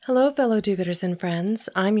Hello, fellow do-gooders and friends.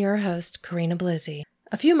 I'm your host, Karina Blizzy.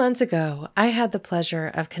 A few months ago, I had the pleasure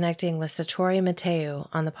of connecting with Satori Mateu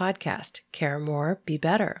on the podcast, Care More, Be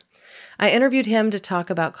Better. I interviewed him to talk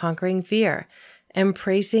about conquering fear,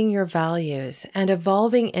 embracing your values, and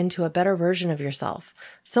evolving into a better version of yourself,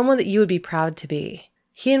 someone that you would be proud to be.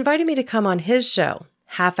 He invited me to come on his show,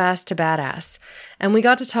 Half-Ass to Badass, and we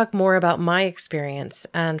got to talk more about my experience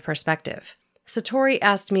and perspective. Satori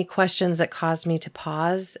asked me questions that caused me to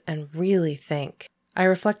pause and really think. I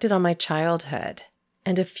reflected on my childhood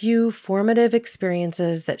and a few formative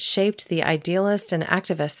experiences that shaped the idealist and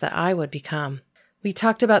activist that I would become. We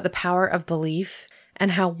talked about the power of belief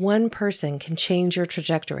and how one person can change your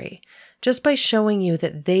trajectory just by showing you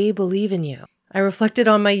that they believe in you. I reflected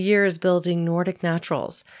on my years building Nordic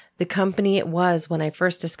Naturals, the company it was when I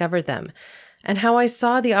first discovered them, and how I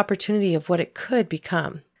saw the opportunity of what it could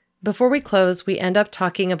become. Before we close, we end up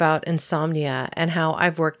talking about insomnia and how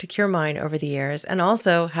I've worked to cure mine over the years, and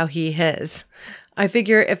also how he his. I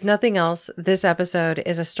figure if nothing else, this episode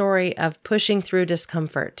is a story of pushing through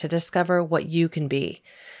discomfort to discover what you can be.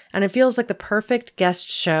 And it feels like the perfect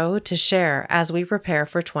guest show to share as we prepare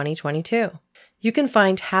for 2022. You can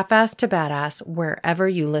find Half-Ass to Badass wherever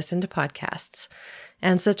you listen to podcasts,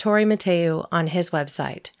 and Satori Mateu on his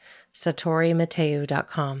website,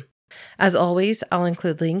 satorimateu.com. As always, I'll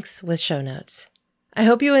include links with show notes. I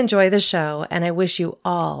hope you enjoy the show, and I wish you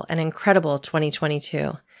all an incredible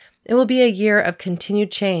 2022. It will be a year of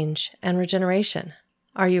continued change and regeneration.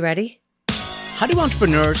 Are you ready? How do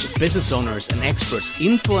entrepreneurs, business owners, and experts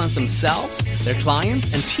influence themselves, their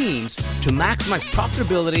clients, and teams to maximize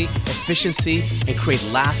profitability, efficiency, and create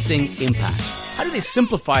lasting impact? How do they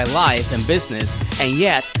simplify life and business and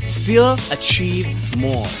yet still achieve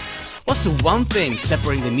more? What's the one thing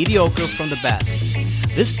separating the mediocre from the best?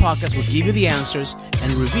 This podcast will give you the answers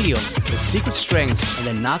and reveal the secret strengths and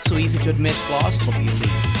the not so easy to admit flaws of the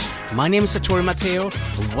elite. My name is Satori Mateu,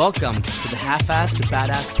 and welcome to the Half-Ass to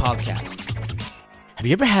Badass podcast. Have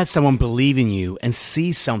you ever had someone believe in you and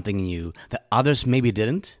see something in you that others maybe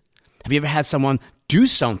didn't? Have you ever had someone do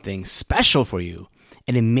something special for you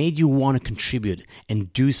and it made you want to contribute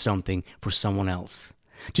and do something for someone else?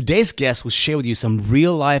 Today's guest will share with you some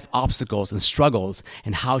real-life obstacles and struggles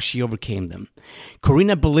and how she overcame them.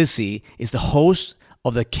 Karina Blizzy is the host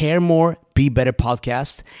of the Care More, Be Better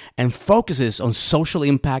podcast and focuses on social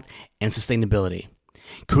impact and sustainability.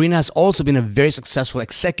 Karina has also been a very successful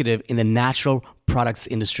executive in the natural products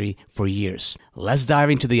industry for years. Let's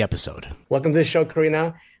dive into the episode. Welcome to the show,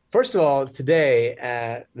 Karina. First of all, today,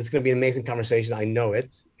 this is going to be an amazing conversation. I know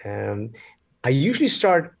it. I usually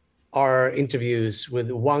start our interviews with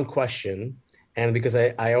one question, and because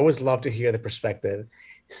I always love to hear the perspective.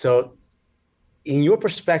 So in your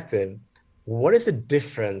perspective, what is the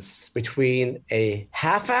difference between a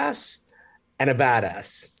half-ass and a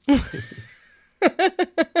badass?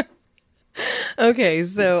 Okay,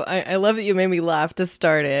 so I love that you made me laugh to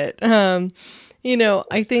start it. I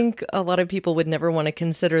think a lot of people would never want to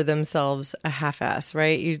consider themselves a half-ass,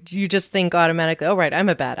 right? You just think automatically, oh, right, I'm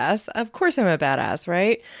a badass. Of course I'm a badass,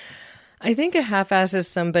 right? I think a half-ass is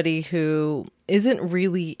somebody who isn't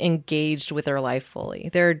really engaged with their life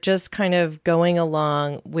fully. They're just kind of going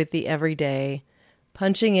along with the everyday,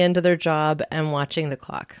 punching into their job and watching the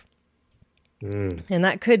clock. And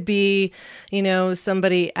that could be,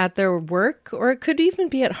 somebody at their work, or it could even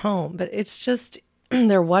be at home. But it's just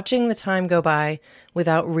they're watching the time go by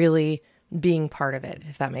without really being part of it,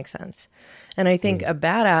 if that makes sense. And I think a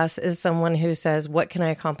badass is someone who says, what can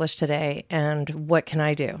I accomplish today and what can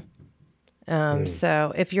I do?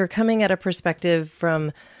 So if you're coming at a perspective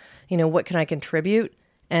from, what can I contribute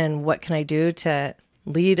and what can I do to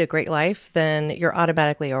lead a great life, then you're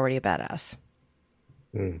automatically already a badass.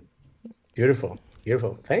 Beautiful.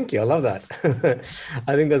 Thank you. I love that.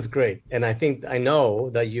 I think that's great. And I know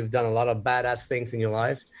that you've done a lot of badass things in your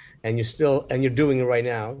life and you're doing it right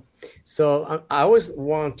now. So I always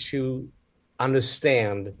want to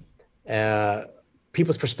understand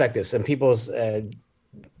people's perspectives and people's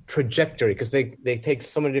trajectory, because they take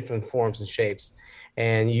so many different forms and shapes,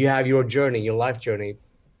 and you have your journey, your life journey,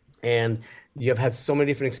 and you have had so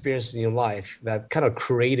many different experiences in your life that kind of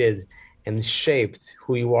created and shaped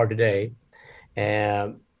who you are today.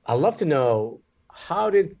 And I'd love to know, how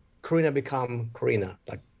did Karina become Karina?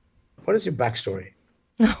 Like, what is your backstory?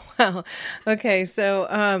 Oh, wow. Okay.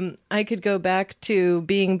 So I could go back to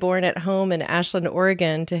being born at home in Ashland,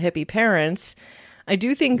 Oregon to hippie parents. I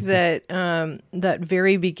do think that that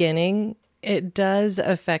very beginning, it does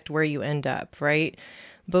affect where you end up, right?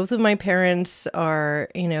 Both of my parents are,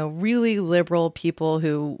 really liberal people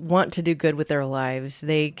who want to do good with their lives.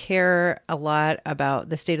 They care a lot about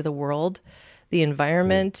the state of the world, the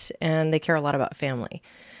environment, and they care a lot about family.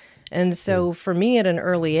 And so for me at an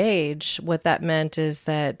early age, what that meant is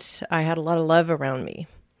that I had a lot of love around me.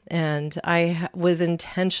 And I was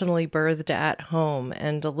intentionally birthed at home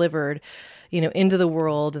and delivered, into the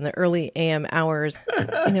world in the early AM hours,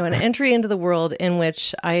 an entry into the world in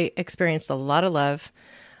which I experienced a lot of love.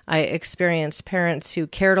 I experienced parents who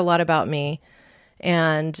cared a lot about me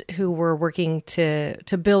and who were working to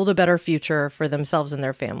build a better future for themselves and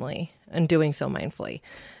their family, and doing so mindfully.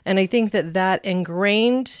 And I think that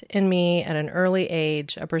ingrained in me at an early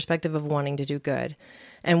age a perspective of wanting to do good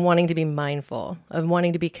and wanting to be mindful, of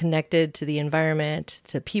wanting to be connected to the environment,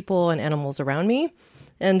 to people and animals around me.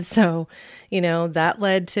 And so, that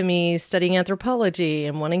led to me studying anthropology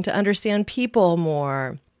and wanting to understand people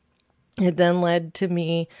more. It then led to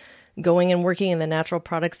me going and working in the natural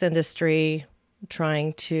products industry,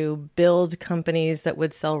 trying to build companies that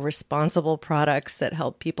would sell responsible products that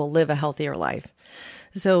help people live a healthier life.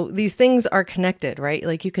 So these things are connected, right?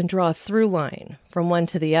 Like you can draw a through line from one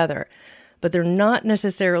to the other, but they're not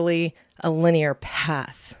necessarily a linear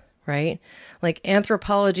path, right? Like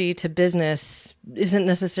anthropology to business isn't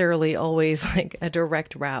necessarily always like a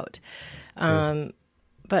direct route.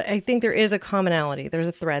 But I think there is a commonality. There's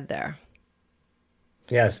a thread there.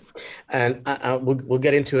 Yes, and we'll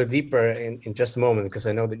get into it deeper in just a moment, because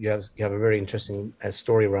I know that you have a very interesting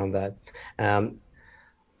story around that.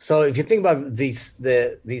 So if you think about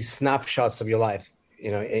these snapshots of your life,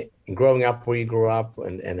 growing up where you grew up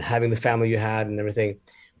and having the family you had and everything,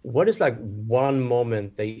 what is like one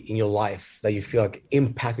moment in your life that you feel like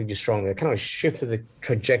impacted you strongly, that kind of shifted the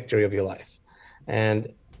trajectory of your life,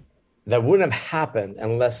 and that wouldn't have happened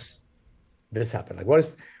unless this happened?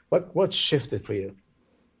 Like what shifted for you?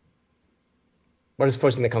 What is the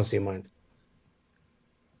first thing that comes to your mind?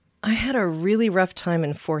 I had a really rough time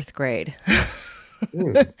in fourth grade.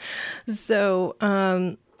 So,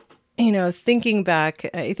 thinking back,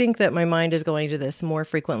 I think that my mind is going to this more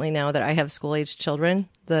frequently now that I have school-aged children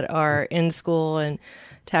that are in school and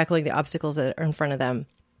tackling the obstacles that are in front of them.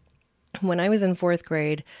 When I was in fourth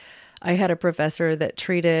grade, I had a professor that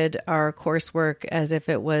treated our coursework as if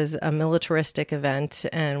it was a militaristic event,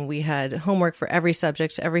 and we had homework for every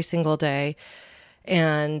subject every single day,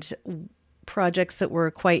 and projects that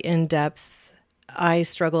were quite in-depth. I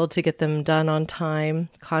struggled to get them done on time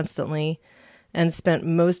constantly, and spent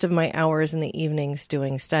most of my hours in the evenings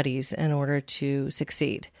doing studies in order to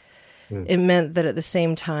succeed. It meant that at the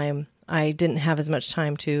same time, I didn't have as much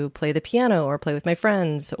time to play the piano or play with my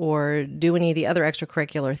friends or do any of the other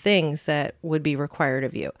extracurricular things that would be required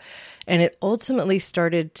of you. And it ultimately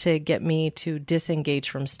started to get me to disengage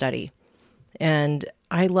from study. And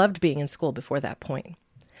I loved being in school before that point.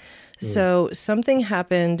 So something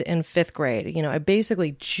happened in fifth grade. I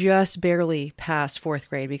basically just barely passed fourth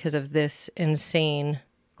grade because of this insane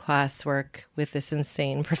classwork with this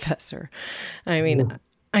insane professor. I mean,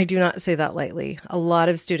 I do not say that lightly. A lot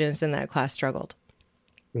of students in that class struggled.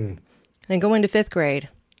 I go into fifth grade,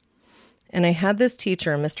 and I had this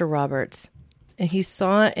teacher, Mr. Roberts, and he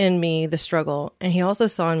saw in me the struggle, and he also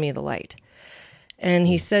saw in me the light. And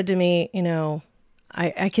he said to me,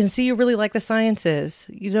 I can see you really like the sciences.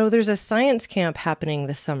 There's a science camp happening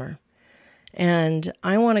this summer, and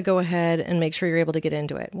I want to go ahead and make sure you're able to get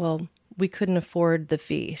into it. Well, we couldn't afford the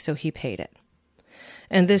fee, so he paid it.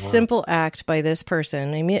 And this simple act by this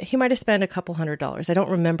person, I mean, he might have spent a couple $100. I don't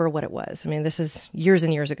remember what it was. I mean, this is years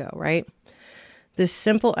and years ago, right? This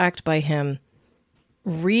simple act by him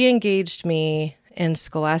re-engaged me in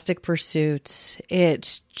scholastic pursuits.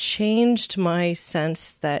 It changed my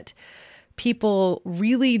sense that people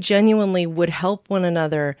really genuinely would help one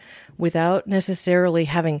another without necessarily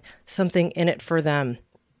having something in it for them.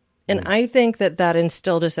 And I think that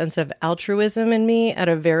instilled a sense of altruism in me at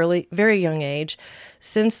a very, very young age.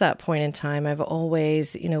 Since that point in time, I've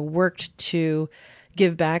always, worked to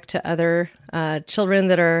give back to other children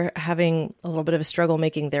that are having a little bit of a struggle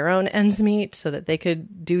making their own ends meet so that they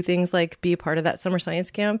could do things like be a part of that summer science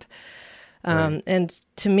camp. And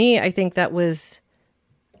to me, I think that was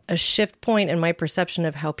a shift point in my perception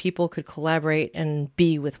of how people could collaborate and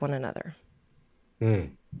be with one another.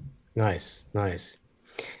 Nice.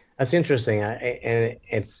 That's interesting. And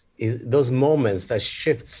it's those moments that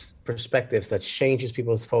shifts perspectives, that changes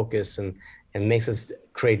people's focus and makes us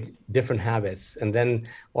create different habits. And then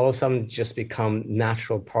all of a sudden just become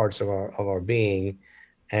natural parts of our being.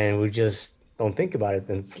 And we just don't think about it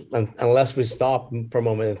unless we stop for a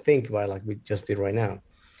moment and think about it like we just did right now.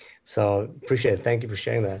 So appreciate it. Thank you for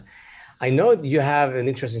sharing that. I know you have an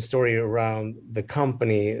interesting story around the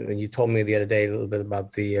company that you told me the other day a little bit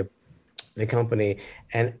about the company,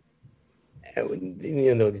 and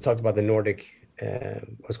you talked about the Nordic,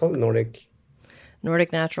 what's called Nordic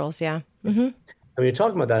Naturals. Yeah. Mm-hmm. I mean, you're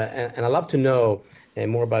talking about that, and I'd love to know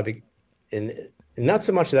more about it. And not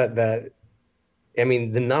so much that I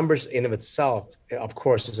mean, the numbers in of itself, of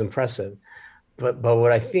course, is impressive, but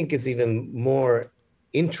what I think is even more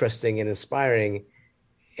interesting and inspiring,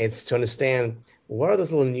 it's to understand what are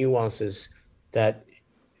those little nuances that,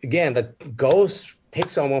 again, that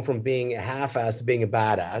takes someone from being a half-ass to being a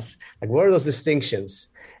badass. Like, what are those distinctions?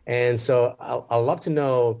 And so I'd love to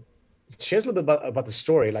know. Share a little bit about the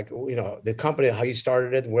story, like, the company, how you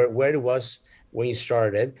started it, where it was when you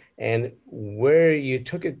started, and where you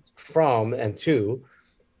took it from and to,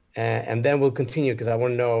 and then we'll continue, because I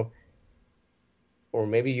want to know, or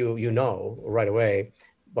maybe you know right away,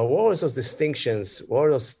 but what were those distinctions? What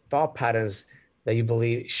were those thought patterns that you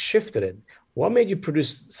believe shifted it? What made you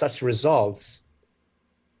produce such results,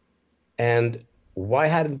 and why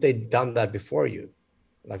hadn't they done that before you?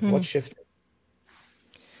 Like, what shifted?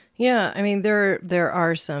 Yeah, I mean, there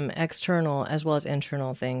are some external as well as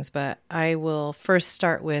internal things, but I will first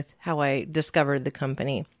start with how I discovered the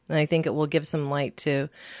company. And I think it will give some light to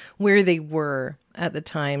where they were at the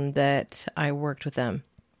time that I worked with them.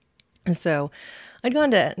 And so I'd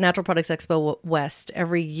gone to Natural Products Expo West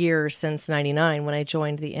every year since '99 when I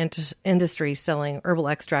joined the industry selling herbal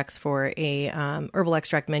extracts for a herbal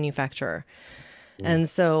extract manufacturer. And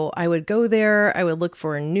so I would go there, I would look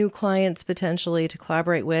for new clients potentially to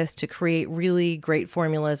collaborate with to create really great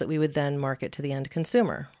formulas that we would then market to the end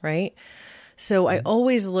consumer, right? So I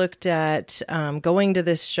always looked at going to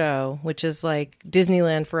this show, which is like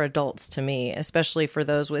Disneyland for adults to me, especially for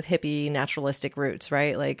those with hippie naturalistic roots,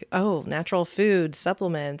 right? Like, oh, natural food,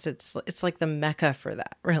 supplements, it's like the mecca for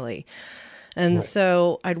that, really. And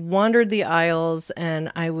so I'd wandered the aisles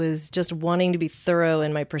and I was just wanting to be thorough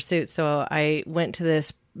in my pursuit. So I went to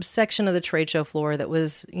this section of the trade show floor that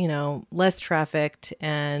was, less trafficked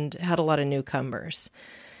and had a lot of newcomers.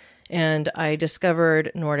 And I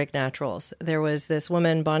discovered Nordic Naturals. There was this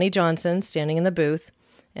woman, Bonnie Johnson, standing in the booth,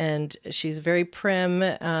 and she's very prim,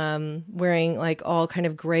 wearing like all kind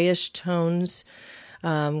of grayish tones,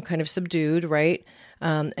 kind of subdued, right?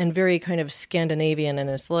 And very kind of Scandinavian in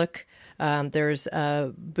his look. There's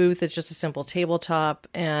a booth that's just a simple tabletop,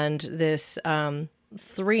 and this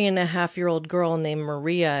 3.5-year-old girl named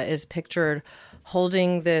Maria is pictured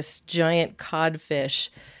holding this giant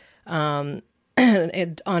codfish on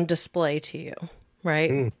display to you,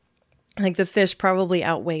 right? Like the fish probably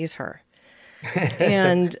outweighs her.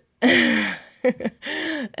 And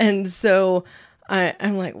and so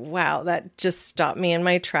I'm like, wow, that just stopped me in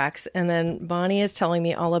my tracks. And then Bonnie is telling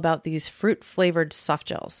me all about these fruit-flavored soft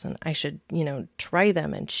gels, and I should, try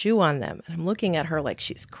them and chew on them. And I'm looking at her like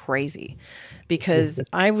she's crazy, because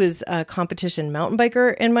I was a competition mountain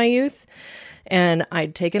biker in my youth, and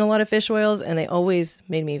I'd taken a lot of fish oils, and they always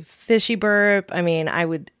made me fishy burp. I mean,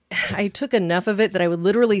 I took enough of it that I would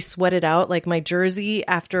literally sweat it out. Like my jersey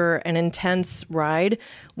after an intense ride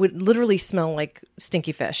would literally smell like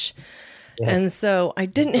stinky fish. Yes. And so I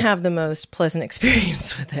didn't have the most pleasant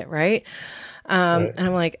experience with it, right? And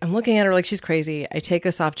I'm like, I'm looking at her like she's crazy. I take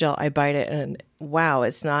a soft gel, I bite it, and wow,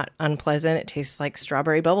 it's not unpleasant. It tastes like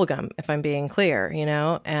strawberry bubblegum, if I'm being clear,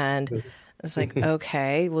 And it's like,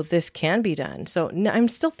 okay, well, this can be done. So I'm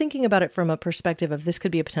still thinking about it from a perspective of this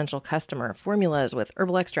could be a potential customer, formulas with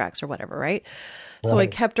herbal extracts or whatever, right? So I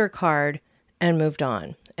kept her card and moved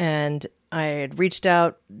on. And I had reached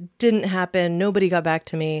out, didn't happen. Nobody got back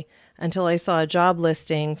to me until I saw a job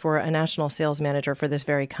listing for a national sales manager for this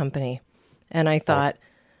very company. And I thought,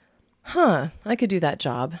 I could do that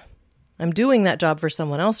job. I'm doing that job for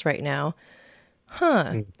someone else right now.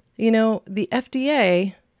 The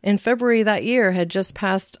FDA in February that year had just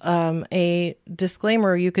passed a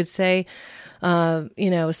disclaimer, you could say,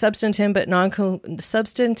 substantive but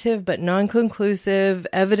non-conclusive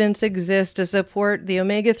evidence exists to support the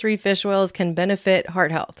omega-3 fish oils can benefit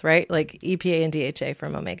heart health, right? Like EPA and DHA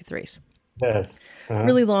from omega-3s. Yes.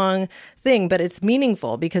 Really long thing, but it's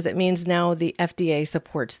meaningful because it means now the FDA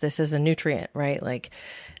supports this as a nutrient, right? Like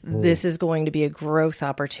this is going to be a growth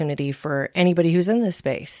opportunity for anybody who's in this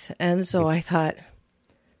space. And so I thought,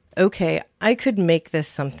 okay, I could make this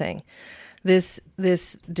something. This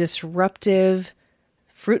disruptive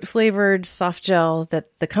fruit-flavored soft gel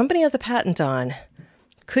that the company has a patent on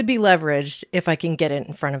could be leveraged if I can get it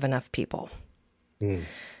in front of enough people.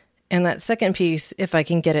 And that second piece, if I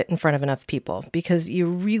can get it in front of enough people, because you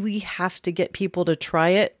really have to get people to try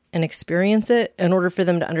it and experience it in order for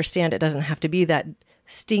them to understand it doesn't have to be that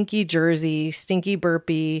stinky Jersey, stinky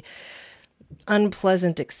burpee,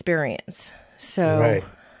 unpleasant experience. So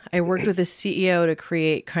I worked with the CEO to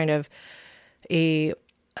create kind of a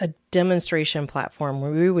demonstration platform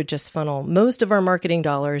where we would just funnel most of our marketing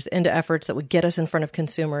dollars into efforts that would get us in front of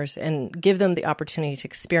consumers and give them the opportunity to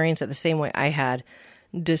experience it the same way I had,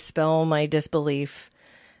 dispel my disbelief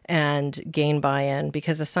and gain buy-in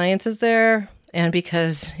because the science is there and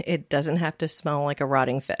because it doesn't have to smell like a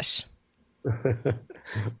rotting fish.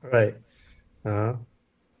 Right. Uh-huh.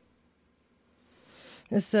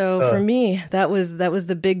 So for me, that was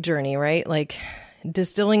the big journey, right? Like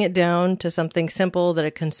distilling it down to something simple that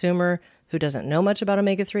a consumer who doesn't know much about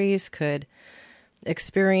omega-3s could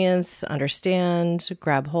experience, understand,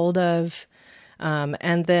 grab hold of.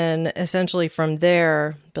 And then essentially from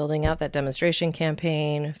there, building out that demonstration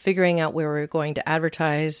campaign, figuring out where we're going to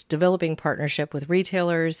advertise, developing partnership with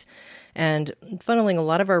retailers, and funneling a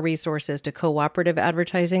lot of our resources to cooperative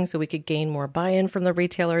advertising so we could gain more buy-in from the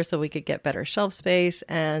retailers, so we could get better shelf space,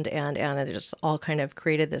 and it just all kind of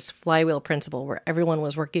created this flywheel principle where everyone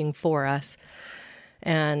was working for us.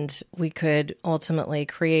 And we could ultimately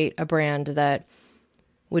create a brand that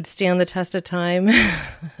would stand the test of time,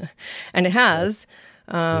 and it has,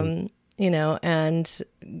 and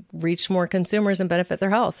reach more consumers and benefit their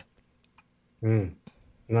health.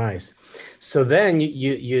 Nice. So then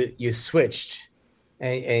you switched,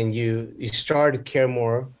 and you started Care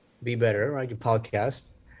More, Be Better, right? Your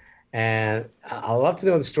podcast, and I'd love to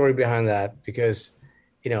know the story behind that because,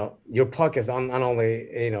 your podcast not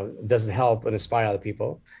only doesn't help and inspire other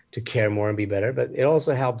people to care more and be better, but it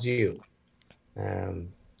also helped you.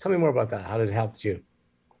 Tell me more about that. How did it help you?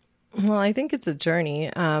 Well, I think it's a journey.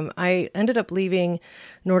 I ended up leaving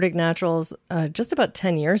Nordic Naturals just about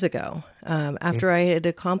 10 years ago after I had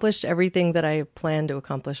accomplished everything that I planned to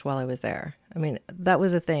accomplish while I was there. I mean, that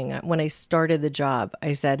was a thing. When I started the job,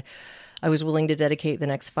 I said I was willing to dedicate the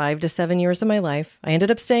next 5 to 7 years of my life. I ended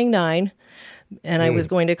up staying 9, and I was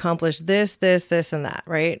going to accomplish this, and that,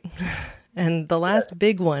 right? And the last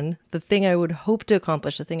big one, the thing I would hope to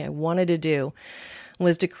accomplish, the thing I wanted to do,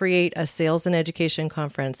 was to create a sales and education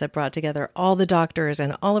conference that brought together all the doctors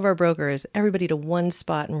and all of our brokers, everybody to one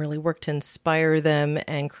spot, and really work to inspire them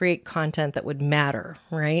and create content that would matter,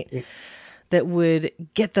 right? That would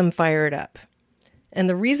get them fired up. And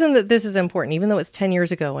the reason that this is important, even though it's 10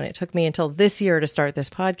 years ago and it took me until this year to start this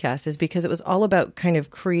podcast, is because it was all about kind of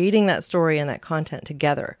creating that story and that content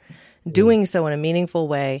together, doing so in a meaningful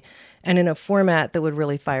way and in a format that would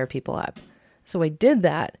really fire people up. So I did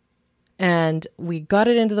that. And we got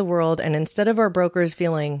it into the world. And instead of our brokers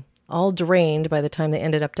feeling all drained by the time they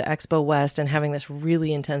ended up to Expo West and having this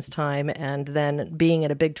really intense time and then being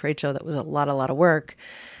at a big trade show that was a lot of work,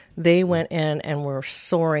 they went in and were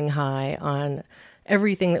soaring high on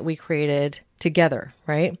everything that we created together,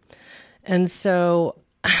 right? And so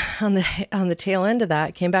on the tail end of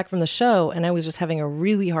that, came back from the show and I was just having a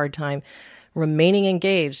really hard time remaining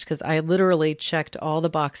engaged because I literally checked all the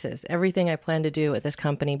boxes, everything I planned to do at this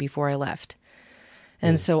company before I left.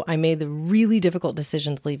 And so I made the really difficult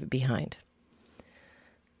decision to leave it behind.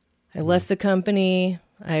 I left the company.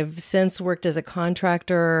 I've since worked as a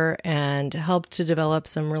contractor and helped to develop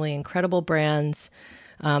some really incredible brands.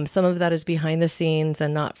 Some of that is behind the scenes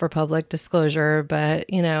and not for public disclosure, but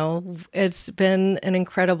it's been an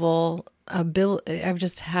incredible ability. I've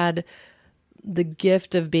just had the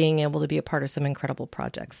gift of being able to be a part of some incredible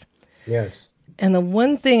projects. Yes. And the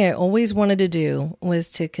one thing I always wanted to do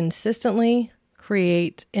was to consistently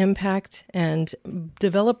create impact and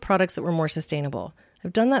develop products that were more sustainable.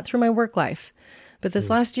 I've done that through my work life. But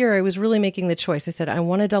this last year, I was really making the choice. I said, I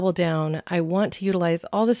want to double down. I want to utilize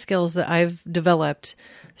all the skills that I've developed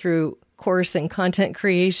through course and content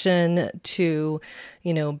creation to,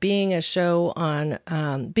 being a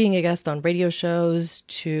guest on radio shows,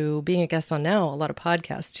 to being a guest on now a lot of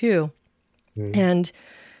podcasts too, and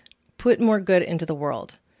put more good into the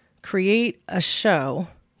world. Create a show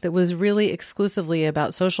that was really exclusively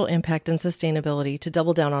about social impact and sustainability to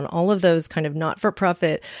double down on all of those kind of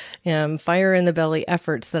not-for-profit, fire in the belly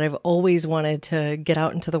efforts that I've always wanted to get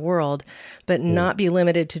out into the world, but not be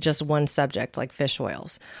limited to just one subject like fish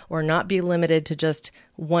oils, or not be limited to just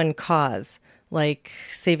one cause like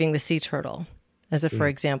saving the sea turtle. As for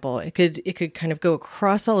example, it could kind of go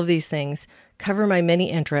across all of these things, cover my many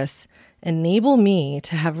interests, enable me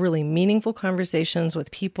to have really meaningful conversations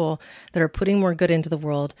with people that are putting more good into the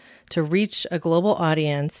world, to reach a global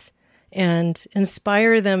audience and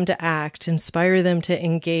inspire them to act, inspire them to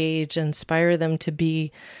engage, inspire them to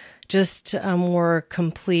be just a more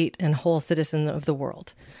complete and whole citizen of the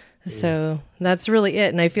world. So that's really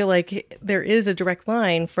it. And I feel like there is a direct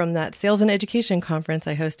line from that sales and education conference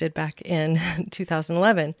I hosted back in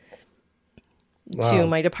 2011 to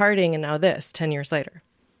my departing and now this 10 years later.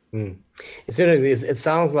 It's interesting. It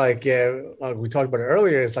sounds like we talked about it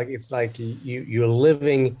earlier. It's like you're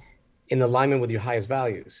living in alignment with your highest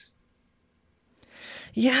values.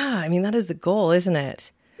 Yeah, I mean, that is the goal, isn't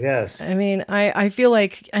it? Yes. I mean, I feel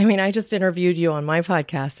like, I mean, I just interviewed you on my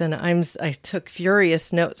podcast and I took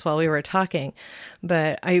furious notes while we were talking,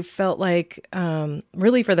 but I felt like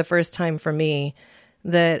really for the first time for me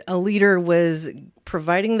that a leader was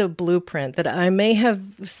providing the blueprint that I may have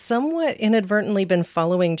somewhat inadvertently been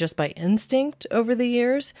following just by instinct over the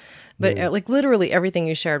years. But like literally everything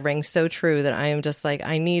you shared rang so true that I am just like,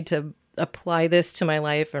 I need to apply this to my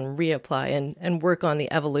life and reapply and work on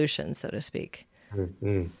the evolution, so to speak.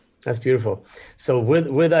 Mm-hmm. That's beautiful. So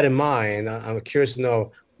with that in mind, I'm curious to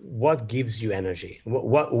know what gives you energy?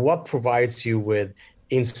 What provides you with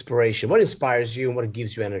inspiration? What inspires you and what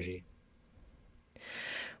gives you energy?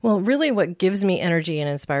 Well, really what gives me energy and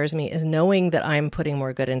inspires me is knowing that I'm putting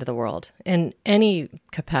more good into the world in any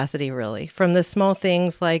capacity, really. From the small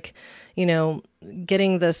things like, you know,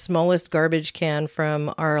 getting the smallest garbage can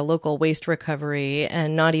from our local waste recovery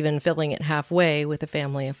and not even filling it halfway with a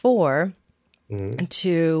family of 4,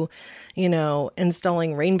 to, you know,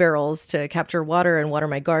 installing rain barrels to capture water and water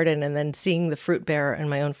my garden and then seeing the fruit bear in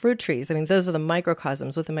my own fruit trees. I mean, those are the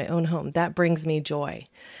microcosms within my own home. That brings me joy.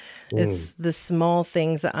 It's the small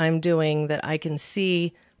things that I'm doing that I can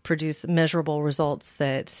see produce measurable results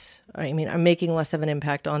that, I mean, I'm making less of an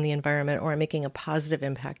impact on the environment or I'm making a positive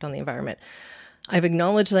impact on the environment. I've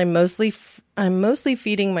acknowledged that I'm mostly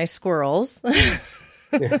feeding my squirrels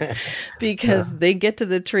because they get to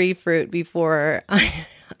the tree fruit before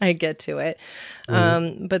I get to it.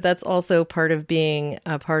 But that's also part of being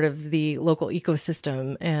a part of the local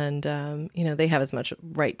ecosystem. And, you know, they have as much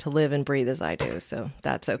right to live and breathe as I do. So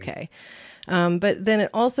that's okay. But then it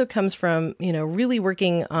also comes from, you know, really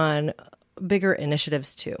working on bigger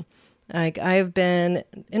initiatives too. Like I've been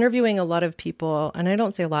interviewing a lot of people, and I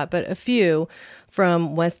don't say a lot, but a few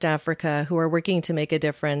from West Africa who are working to make a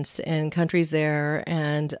difference in countries there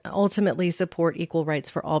and ultimately support equal rights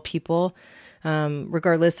for all people,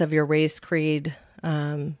 regardless of your race, creed,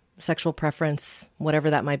 sexual preference, whatever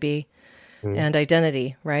that might be, and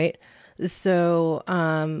identity, right? So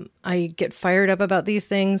I get fired up about these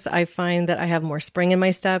things. I find that I have more spring in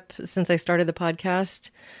my step since I started the podcast.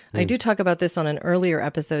 I do talk about this on an earlier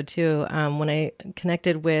episode too, when I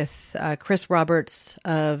connected with Chris Roberts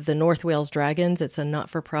of the North Wales Dragons. It's a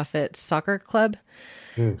not-for-profit soccer club,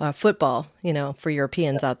 football, you know, for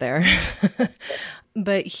Europeans out there.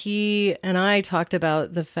 But he and I talked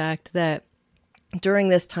about the fact that during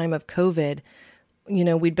this time of COVID, you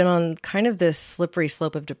know, we'd been on kind of this slippery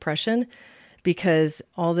slope of depression because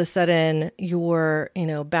all of a sudden your, you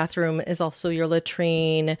know, bathroom is also your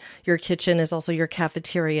latrine, your kitchen is also your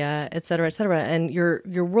cafeteria, et cetera, et cetera. And your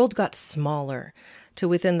world got smaller to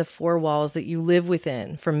within the 4 walls that you live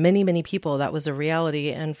within. For many, many people, that was a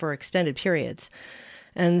reality and for extended periods.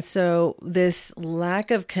 And so this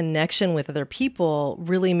lack of connection with other people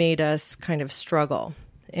really made us kind of struggle.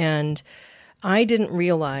 And I didn't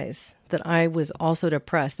realize that I was also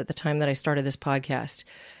depressed at the time that I started this podcast.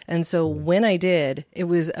 And so when I did, it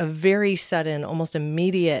was a very sudden, almost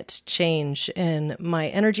immediate change in my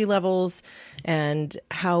energy levels and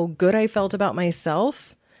how good I felt about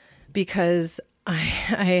myself because I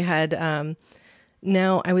had,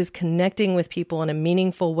 now I was connecting with people in a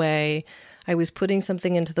meaningful way. I was putting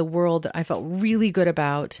something into the world that I felt really good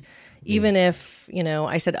about, even if, you know,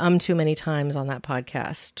 I said too many times on that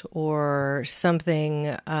podcast or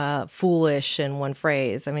something foolish in one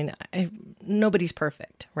phrase. I mean, nobody's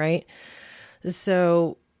perfect, right?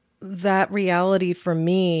 So that reality for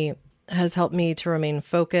me has helped me to remain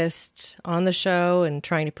focused on the show and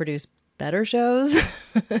trying to produce better shows.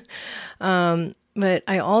 But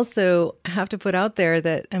I also have to put out there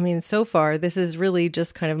that, I mean, so far, this is really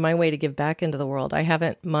just kind of my way to give back into the world. I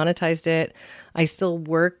haven't monetized it. I still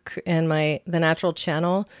work in the natural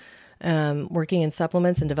channel, working in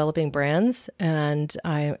supplements and developing brands. And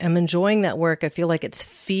I am enjoying that work. I feel like it's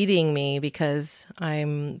feeding me because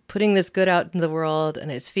I'm putting this good out in the world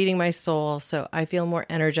and it's feeding my soul. So I feel more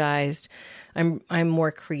energized. I'm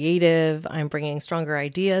more creative. I'm bringing stronger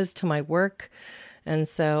ideas to my work. And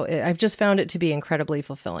so I've just found it to be incredibly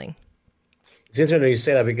fulfilling. It's interesting you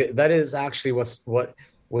say that because that is actually what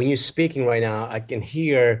when you're speaking right now, I can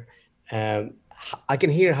hear how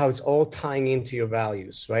it's all tying into your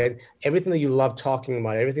values, right? Everything that you love talking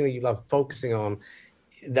about, everything that you love focusing on,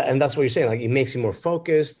 and that's what you're saying. Like it makes you more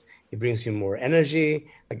focused, it brings you more energy.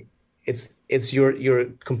 Like you're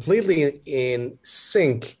completely in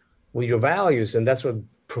sync with your values, and that's what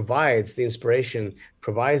provides the inspiration,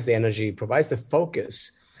 provides the energy, provides the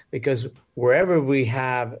focus. Because wherever we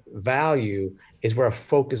have value is where our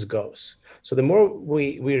focus goes. So the more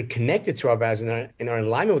we're connected to our values and are in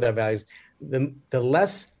alignment with our values, the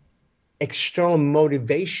less external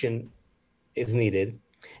motivation is needed,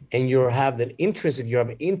 and you have that intrinsic, you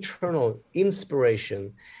have internal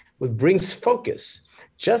inspiration, which brings focus.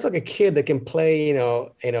 Just like a kid that can play,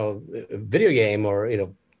 a video game or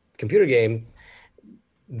computer game,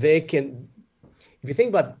 they can. If you think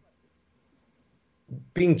about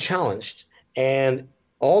being challenged, and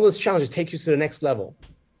all those challenges take you to the next level,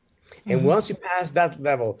 and once you pass that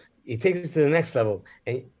level, it takes you to the next level,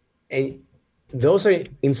 and those are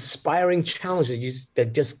inspiring challenges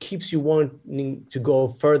that just keeps you wanting to go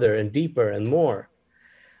further and deeper and more,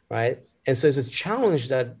 right? And so it's a challenge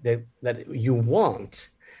that you want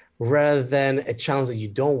rather than a challenge that you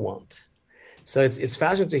don't want. So it's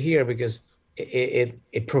fascinating to hear, because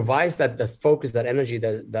it provides that focus, that energy,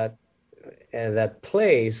 that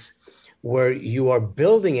place where you are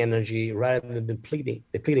building energy rather than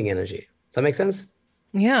depleting energy. Does that make sense?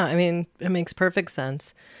 Yeah, I mean, it makes perfect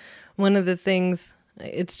sense. One of the things,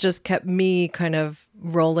 it's just kept me kind of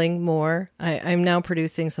rolling more. I'm now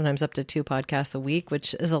producing sometimes up to 2 podcasts a week,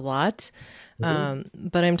 which is a lot.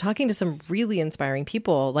 But I'm talking to some really inspiring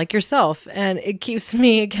people like yourself, and it keeps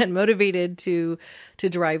me again motivated to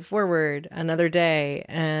drive forward another day.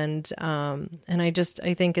 And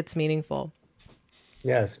I think it's meaningful.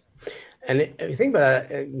 Yes. And if you think about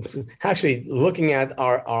it, actually looking at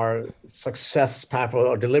our success path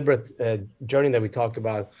or deliberate journey that we talk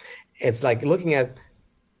about, it's like looking at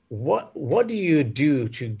what do you do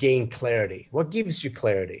to gain clarity? What gives you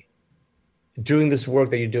clarity? Doing this work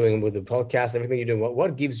that you're doing with the podcast, everything you're doing,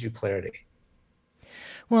 what gives you clarity?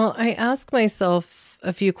 Well, I ask myself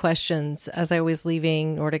a few questions as I was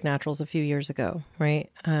leaving Nordic Naturals a few years ago, right?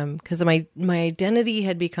 Because my identity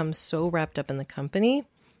had become so wrapped up in the company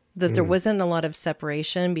that there wasn't a lot of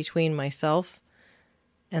separation between myself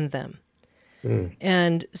and them.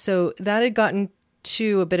 And so that had gotten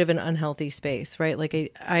to a bit of an unhealthy space, right?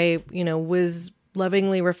 Like I was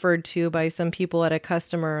lovingly referred to by some people at a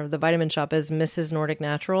customer of the vitamin shop as Mrs. Nordic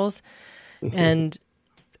Naturals. And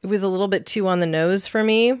it was a little bit too on the nose for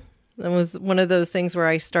me. It was one of those things where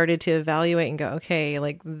I started to evaluate and go, okay,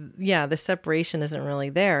 like, yeah, the separation isn't really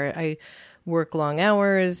there. I work long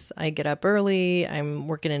hours. I get up early. I'm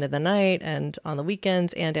working into the night and on the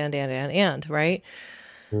weekends and, right?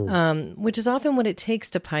 Which is often what it takes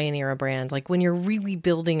to pioneer a brand. Like when you're really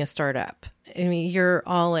building a startup, I mean, you're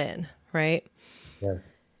all in, right?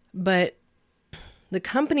 Yes. But the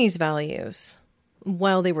company's values,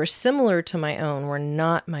 while they were similar to my own, were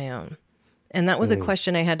not my own. And that was a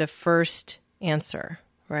question I had to first answer,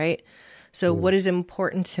 right? So what is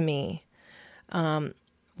important to me?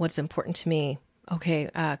 What's important to me? Okay,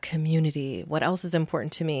 community. What else is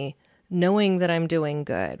important to me? Knowing that I'm doing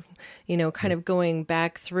good, kind of going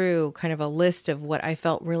back through kind of a list of what I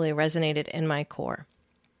felt really resonated in my core.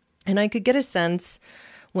 And I could get a sense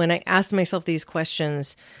when I asked myself these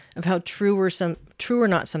questions of how true or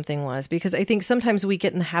not something was, because I think sometimes we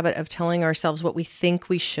get in the habit of telling ourselves what we think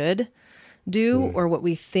we should do or what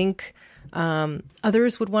we think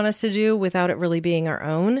others would want us to do without it really being our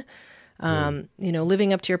own.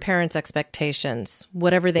 Living up to your parents' expectations,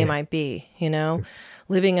 whatever they might be,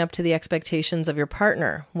 living up to the expectations of your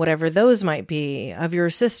partner, whatever those might be, of your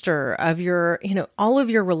sister, of your, all of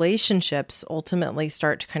your relationships ultimately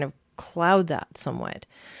start to kind of cloud that somewhat.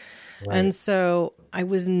 Right. And so I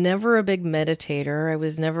was never a big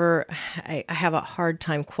meditator. I have a hard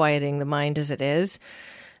time quieting the mind as it is.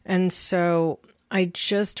 And so I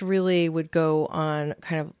just really would go on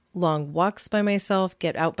kind of long walks by myself,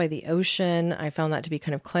 get out by the ocean. I found that to be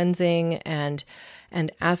kind of cleansing, and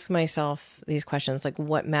ask myself these questions like,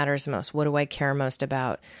 what matters most? What do I care most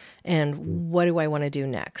about? And what do I want to do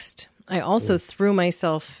next? I also threw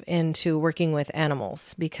myself into working with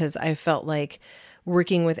animals because I felt like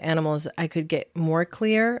working with animals, I could get more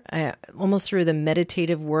clear, almost through the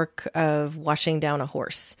meditative work of washing down a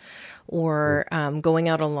horse or going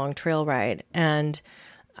out on a long trail ride. And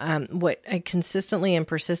what I consistently and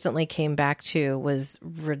persistently came back to was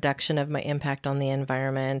reduction of my impact on the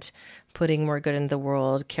environment, putting more good into the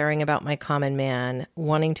world, caring about my common man,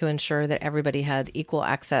 wanting to ensure that everybody had equal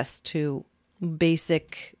access to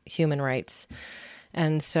basic human rights.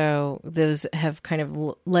 And so those have kind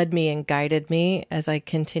of led me and guided me as I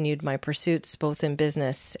continued my pursuits, both in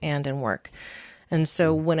business and in work. And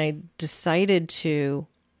so when I decided to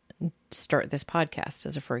start this podcast,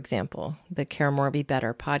 as a for example, the Care More, Be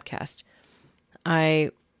Better podcast.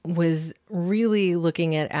 I was really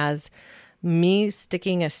looking at as me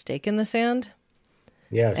sticking a stake in the sand.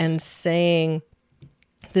 Yes. And saying,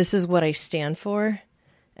 this is what I stand for.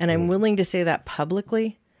 And I'm willing to say that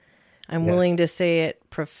publicly. I'm willing to say it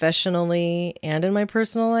professionally and in my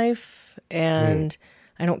personal life. And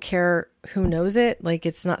I don't care who knows it. Like,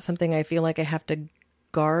 it's not something I feel like I have to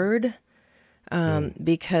guard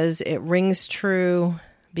because it rings true,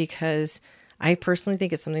 because I personally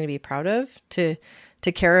think it's something to be proud of, to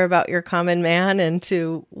care about your common man and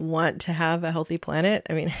to want to have a healthy planet.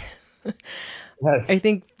 I mean, yes. I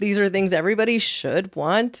think these are things everybody should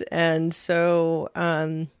want. And so,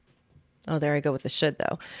 oh, there I go with the should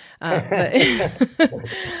though. But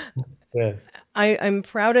Yes. I'm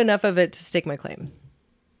proud enough of it to stake my claim.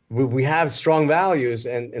 We have strong values,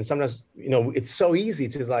 and sometimes, it's so easy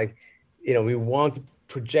to like, we want to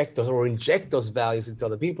project those or inject those values into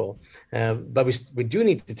other people. But we do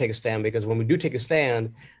need to take a stand, because when we do take a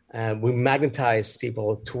stand, we magnetize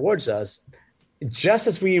people towards us, just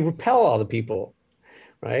as we repel other people,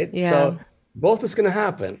 right? Yeah. So both is going to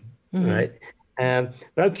happen, right? But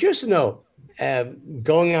I'm curious to know,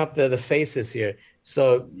 going up the phases here,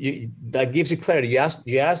 so that gives you clarity.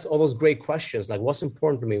 You asked all those great questions, like what's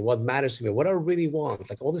important to me, what matters to me, what I really want,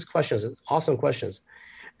 like all these questions, awesome questions.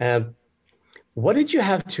 What did you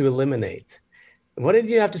have to eliminate? What did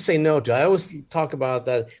you have to say no to? I always talk about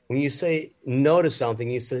that when you say no to something,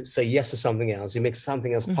 you say yes to something else. You make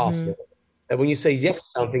something else possible. And when you say yes to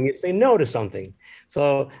something, you say no to something.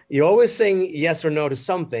 So you're always saying yes or no to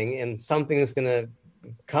something, and something is going to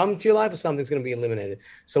come to your life, or something's going to be eliminated.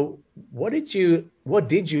 So what did you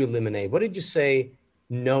eliminate? What did you say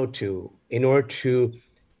no to in order to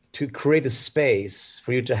create the space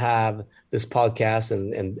for you to have this podcast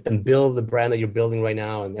and build the brand that you're building right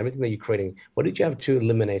now and everything that you're creating? What did you have to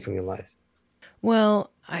eliminate from your life? Well,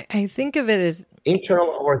 I think of it as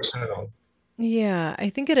internal or external. Yeah, I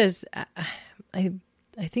think it is.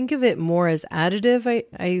 I think of it more as additive.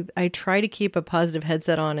 I try to keep a positive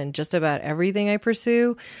headset on in just about everything I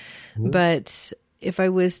pursue. But if I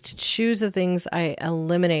was to choose the things I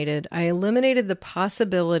eliminated the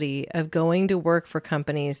possibility of going to work for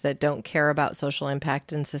companies that don't care about social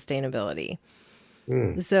impact and sustainability.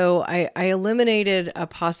 So I eliminated a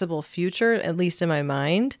possible future, at least in my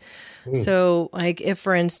mind. So like if,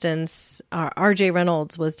 for instance, RJ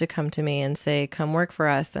Reynolds was to come to me and say, come work for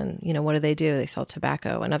us. And, what do? They sell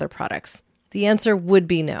tobacco and other products. The answer would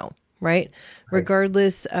be no, right?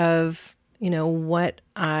 Regardless of, what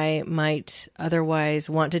I might otherwise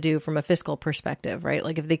want to do from a fiscal perspective, right?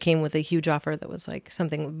 Like if they came with a huge offer that was like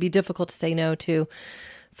something would be difficult to say no to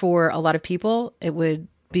for a lot of people, it would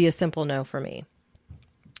be a simple no for me.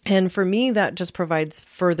 And for me, that just provides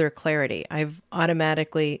further clarity. I've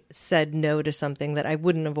automatically said no to something that I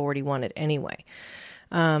wouldn't have already wanted anyway.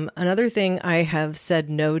 Another thing I have said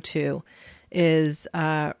no to is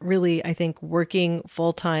really, I think, working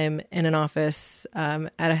full-time in an office at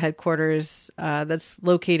a headquarters that's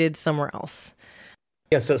located somewhere else.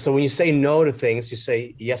 Yeah, so when you say no to things, you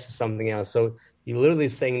say yes to something else. So you're literally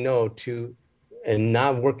saying no to and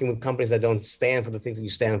not working with companies that don't stand for the things that you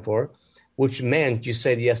stand for, which meant you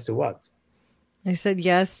said yes to what? I said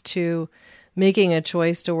yes to making a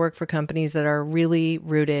choice to work for companies that are really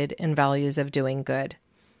rooted in values of doing good.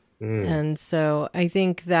 And so I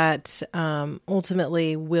think that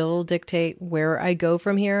ultimately will dictate where I go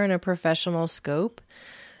from here in a professional scope.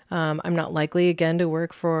 I'm not likely again to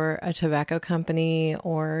work for a tobacco company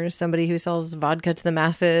or somebody who sells vodka to the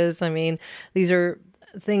masses. I mean, these are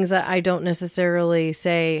things that I don't necessarily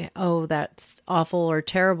say, oh, that's awful or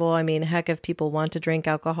terrible. I mean, heck, if people want to drink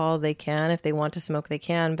alcohol, they can. If they want to smoke, they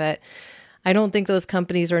can. But I don't think those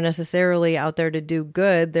companies are necessarily out there to do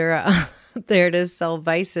good. They're there to sell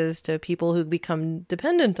vices to people who become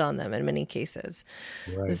dependent on them in many cases.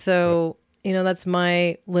 Right. So, that's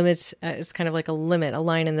my limit. It's kind of like a limit, a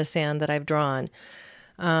line in the sand that I've drawn.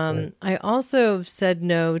 Right. I also said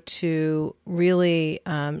no to really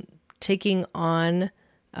taking on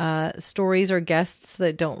stories or guests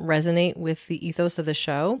that don't resonate with the ethos of the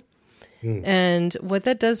show. And what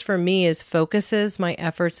that does for me is focuses my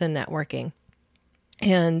efforts in networking.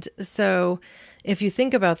 And so if you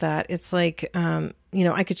think about that, it's like,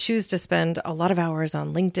 I could choose to spend a lot of hours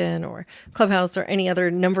on LinkedIn or Clubhouse or any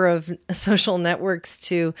other number of social networks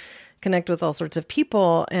to connect with all sorts of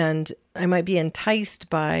people. And I might be enticed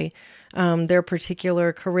by their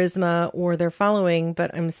particular charisma or their following,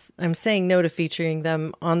 but I'm saying no to featuring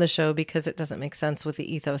them on the show because it doesn't make sense with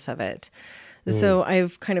the ethos of it. So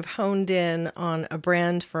I've kind of honed in on a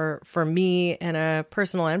brand for me and a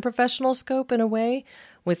personal and professional scope in a way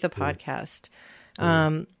with the podcast.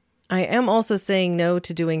 I am also saying no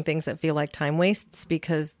to doing things that feel like time wastes,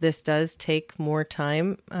 because this does take more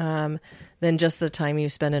time than just the time you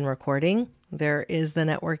spend in recording. There is the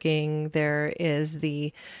networking. There is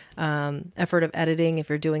the effort of editing. If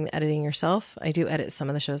you're doing the editing yourself, I do edit some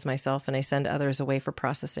of the shows myself, and I send others away for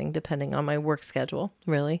processing, depending on my work schedule,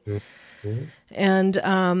 really. And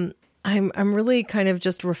I'm really kind of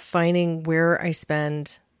just refining where I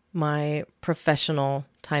spend my professional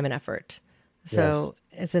time and effort. So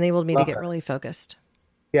it's enabled me to get really focused.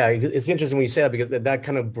 Yeah, it's interesting when you say that, because that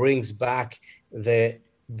kind of brings back the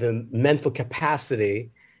mental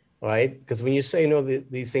capacity, right? Because when you say no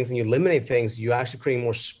these things and you eliminate things, you actually create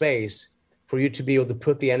more space for you to be able to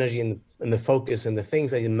put the energy and the focus and the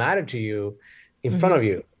things that matter to you in front of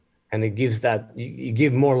you. And it gives that, you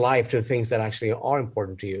give more life to the things that actually are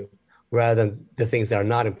important to you rather than the things that are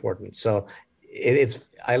not important. So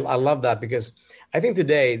I love that, because I think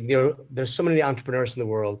today there's so many entrepreneurs in the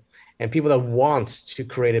world and people that want to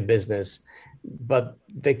create a business, but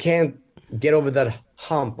they can't get over that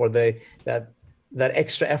hump or that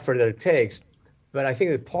extra effort that it takes. But I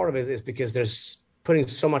think that part of it is because there's putting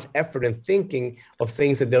so much effort and thinking of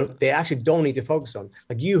things that they actually don't need to focus on.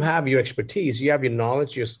 Like, you have your expertise, you have your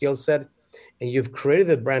knowledge, your skill set, and you've created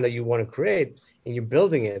the brand that you want to create and you're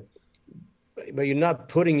building it, but you're not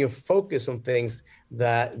putting your focus on things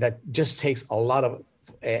that just takes a lot of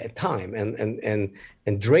time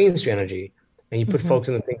and drains your energy, and you put focus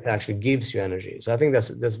on the things that actually gives you energy. So I think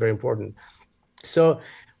that's very important. So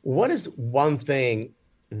what is one thing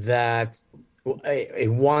that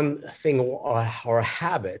one thing or a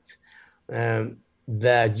habit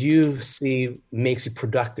that you see makes you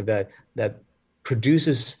productive, that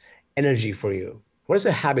produces energy for you? What is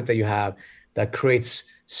a habit that you have that creates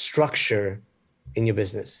structure in your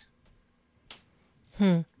business?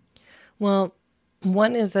 Well,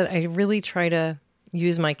 one is that I really try to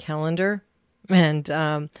use my calendar,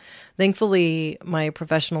 and thankfully my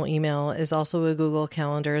professional email is also a Google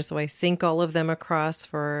Calendar. So I sync all of them across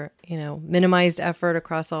for, minimized effort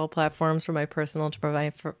across all platforms, for my personal to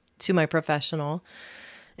provide to my professional.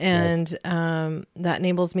 And that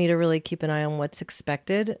enables me to really keep an eye on what's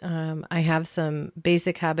expected. I have some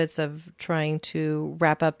basic habits of trying to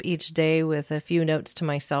wrap up each day with a few notes to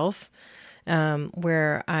myself,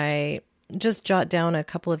 where I just jot down a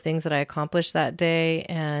couple of things that I accomplished that day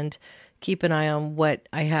and keep an eye on what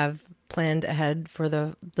I have planned ahead for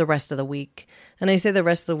the rest of the week. And I say the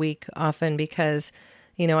rest of the week often because,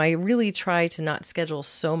 I really try to not schedule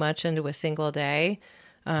so much into a single day,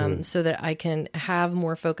 so that I can have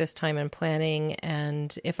more focused time and planning.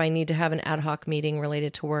 And if I need to have an ad hoc meeting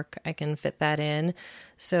related to work, I can fit that in.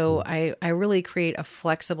 So I really create a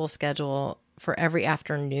flexible schedule for every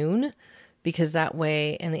afternoon, because that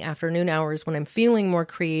way in the afternoon hours when I'm feeling more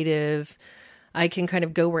creative, I can kind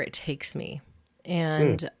of go where it takes me.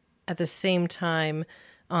 And at the same time,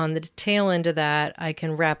 on the tail end of that, I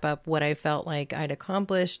can wrap up what I felt like I'd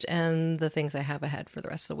accomplished and the things I have ahead for the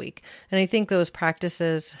rest of the week. And I think those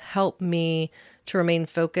practices help me to remain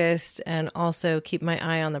focused and also keep my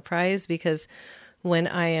eye on the prize, because when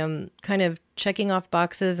I am kind of checking off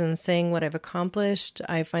boxes and saying what I've accomplished,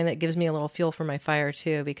 I find that gives me a little fuel for my fire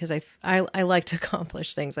too, because I like to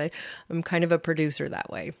accomplish things. I'm kind of a producer that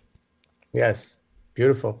way. Yes,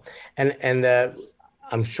 beautiful. And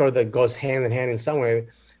I'm sure that goes hand in hand in some way,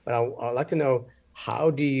 but I'd like to know,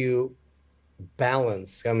 how do you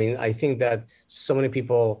balance? I mean, I think that so many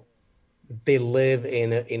people, they live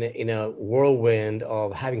in a whirlwind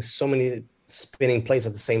of having so many spinning plates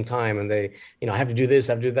at the same time, and they, I have to do this,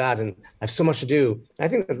 I have to do that, and I have so much to do. And I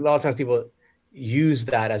think that a lot of times people use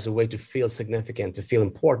that as a way to feel significant, to feel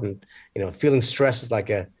important. Feeling stress is like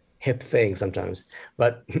a hip thing sometimes,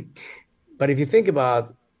 but if you think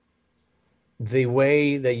about the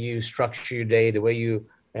way that you structure your day, the way you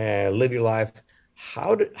live your life,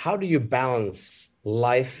 how do you balance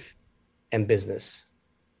life and business?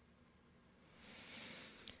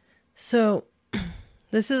 So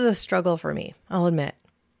this is a struggle for me, I'll admit.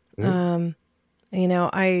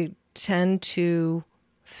 I tend to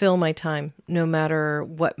fill my time no matter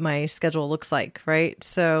what my schedule looks like, right?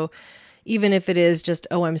 So even if it is just,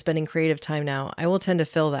 I'm spending creative time now, I will tend to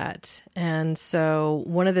fill that. And so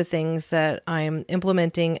one of the things that I'm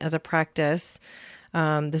implementing as a practice,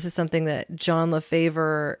 this is something that John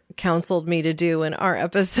LaFavor counseled me to do in our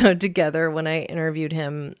episode together when I interviewed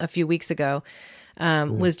him a few weeks ago,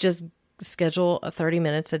 was just schedule 30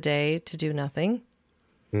 minutes a day to do nothing.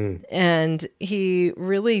 And he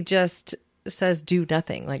really just says do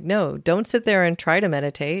nothing. Like, no, don't sit there and try to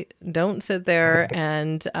meditate. Don't sit there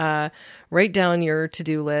and write down your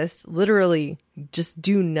to-do list. Literally just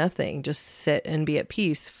do nothing. Just sit and be at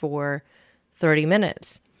peace for 30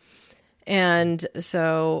 minutes. And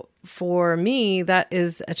so for me, that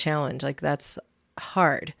is a challenge. Like, that's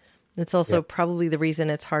hard. It's also probably the reason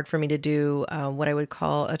it's hard for me to do what I would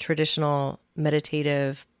call a traditional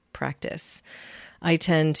meditative practice. I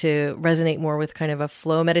tend to resonate more with kind of a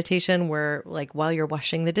flow meditation where, like, while you're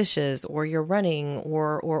washing the dishes or you're running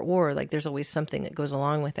or like there's always something that goes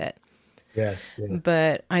along with it. Yes.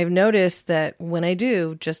 But I've noticed that when I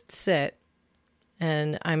do just sit,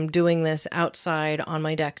 and I'm doing this outside on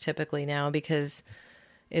my deck typically now because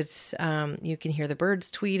it's, you can hear the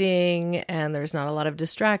birds tweeting and there's not a lot of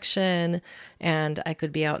distraction, and I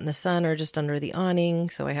could be out in the sun or just under the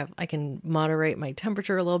awning. So I can moderate my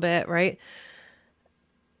temperature a little bit, right?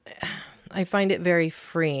 I find it very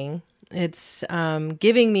freeing. It's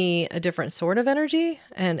giving me a different sort of energy,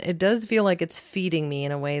 and it does feel like it's feeding me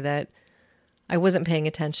in a way that I wasn't paying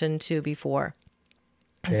attention to before.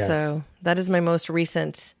 Yes. So that is my most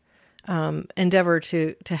recent endeavor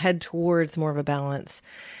to head towards more of a balance.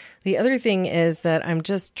 The other thing is that I'm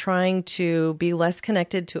just trying to be less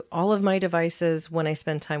connected to all of my devices when I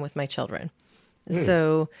spend time with my children.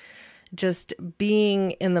 So just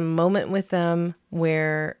being in the moment with them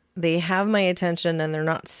where they have my attention and they're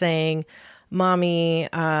not saying, Mommy,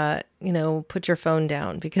 put your phone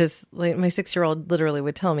down, because like my 6-year-old literally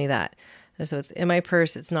would tell me that. And so it's in my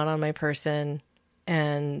purse. It's not on my person.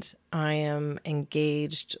 And I am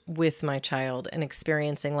engaged with my child and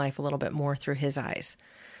experiencing life a little bit more through his eyes.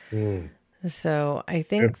 So I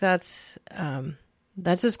think that's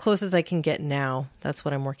as close as I can get now. That's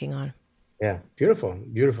what I'm working on. Yeah, beautiful.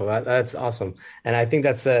 That's awesome. And I think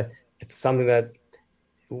that's it's something that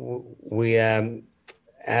we,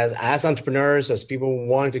 as entrepreneurs, as people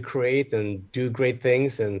wanting to create and do great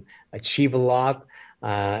things and achieve a lot,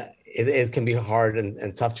 it can be hard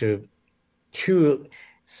and tough to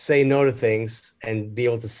say no to things and be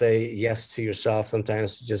able to say yes to yourself.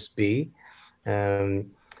 Sometimes just be, and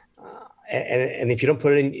if you don't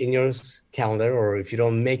put it in your calendar, or if you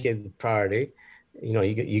don't make it a priority,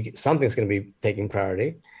 you something's going to be taking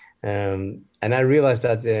priority. And I realized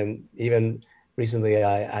that even recently,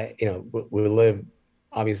 I we live,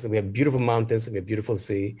 obviously we have beautiful mountains, we have beautiful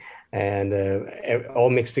sea, and all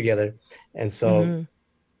mixed together. And so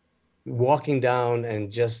walking down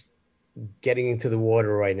and just getting into the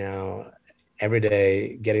water right now, every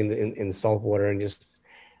day, getting in salt water and just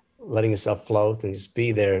letting yourself float and just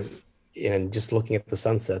be there, and just looking at the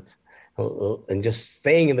sunset and just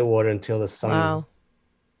staying in the water until the sun,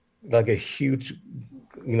 like a huge,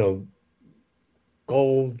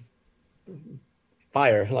 gold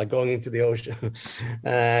fire, like going into the ocean.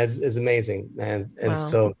 It's amazing. And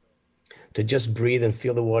so to just breathe and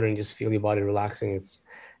feel the water and just feel your body relaxing, it's,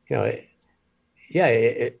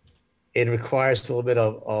 it requires a little bit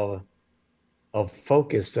of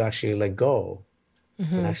focus to actually let go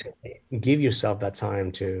and actually give yourself that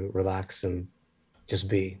time to relax and just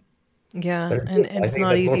be. Yeah. And it's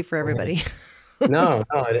not easy for everybody. No,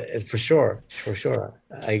 for sure.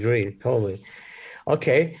 I agree. Totally.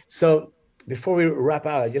 Okay. So before we wrap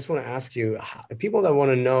out, I just want to ask you, people that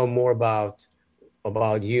want to know more about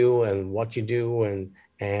you and what you do and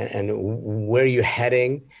where you're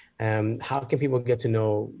heading, how can people get to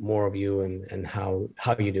know more of you and how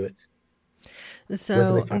you do it?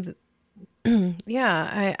 So,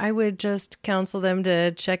 I would just counsel them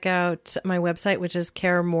to check out my website, which is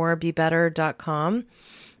caremorebebetter.com.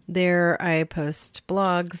 There I post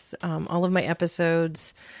blogs, all of my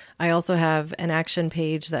episodes. I also have an action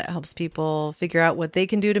page that helps people figure out what they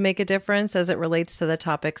can do to make a difference as it relates to the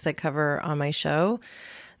topics I cover on my show.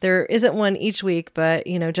 There isn't one each week, but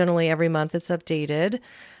generally every month it's updated.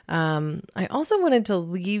 I also wanted to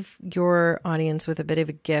leave your audience with a bit of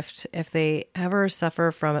a gift if they ever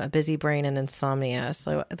suffer from a busy brain and insomnia.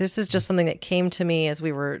 So this is just something that came to me as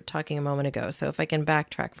we were talking a moment ago. So if I can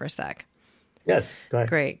backtrack for a sec. Yes, go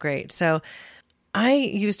ahead. Great. So I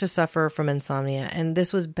used to suffer from insomnia, and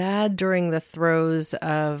this was bad during the throes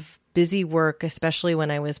of busy work, especially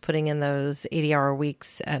when I was putting in those 80-hour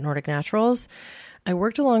weeks at Nordic Naturals. I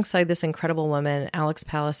worked alongside this incredible woman, Alex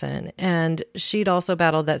Pallison, and she'd also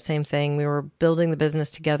battled that same thing. We were building the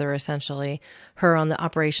business together, essentially, her on the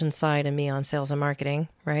operations side and me on sales and marketing,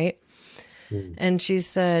 right? And she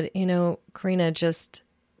said, Karina, just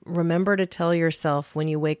remember to tell yourself when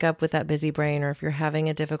you wake up with that busy brain, or if you're having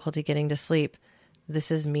a difficulty getting to sleep,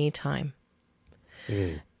 this is me time.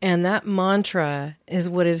 And that mantra is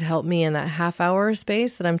what has helped me in that half-hour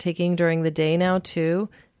space that I'm taking during the day now, too,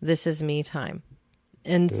 this is me time.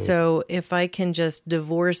 And so if I can just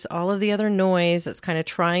divorce all of the other noise that's kind of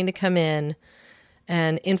trying to come in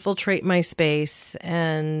and infiltrate my space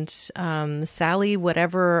and sally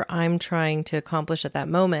whatever I'm trying to accomplish at that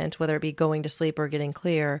moment, whether it be going to sleep or getting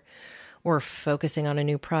clear or focusing on a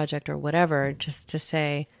new project or whatever, just to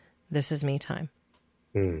say, this is me time.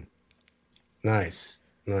 Nice.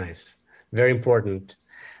 Very important.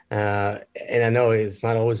 And I know it's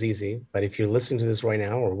not always easy, but if you're listening to this right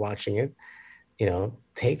now or watching it,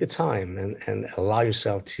 take the time and allow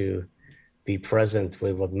yourself to be present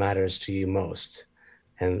with what matters to you most.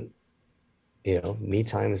 And, me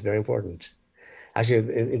time is very important.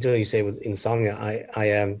 Actually, until you say with insomnia,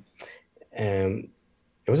 it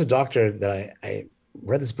was a doctor that I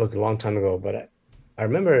read this book a long time ago, but I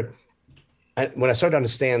remember when I started to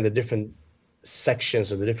understand the different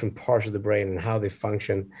sections or the different parts of the brain and how they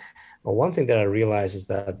function, one thing that I realized is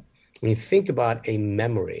that when you think about a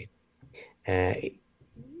memory, it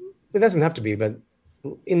doesn't have to be, but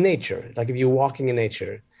in nature, like if you're walking in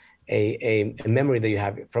nature, a memory that you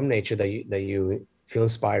have from nature that you feel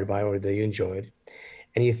inspired by or that you enjoyed,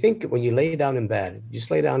 and you think when you lay down in bed, you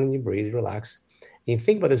just lay down and you breathe, relax, and you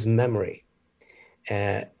think about this memory,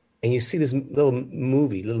 and you see this little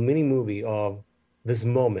mini movie of this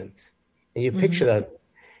moment, and you picture that.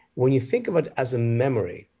 When you think about it as a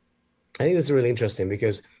memory, I think this is really interesting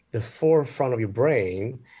because the forefront of your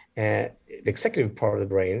brain, the executive part of the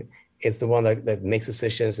brain, it's the one that makes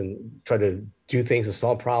decisions and try to do things and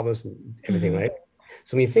solve problems and everything, right?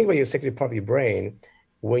 So when you think about your executive part of your brain,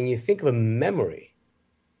 when you think of a memory,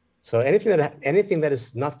 so anything that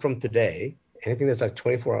is not from today, anything that's like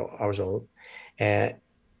 24 hours old, then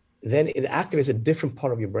it activates a different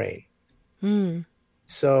part of your brain.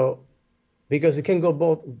 So because it can go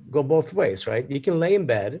both ways, right? You can lay in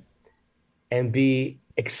bed and be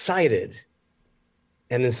excited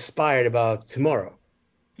and inspired about tomorrow.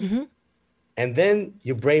 And then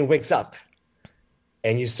your brain wakes up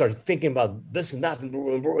and you start thinking about this and that, and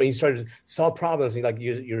you start to solve problems. And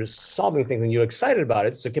you're solving things and you're excited about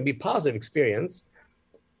it. So it can be a positive experience,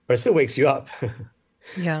 but it still wakes you up.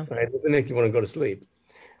 Yeah. Right? It doesn't make you want to go to sleep.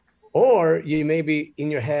 Or you may be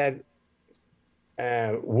in your head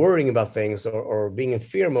worrying about things or being in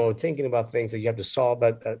fear mode, thinking about things that you have to solve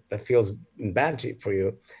that feels bad for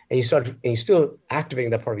you. And you're still activating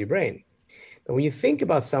that part of your brain. But when you think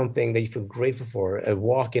about something that you feel grateful for, a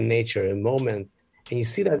walk in nature, a moment, and you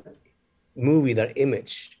see that movie, that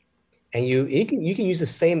image, and you can use the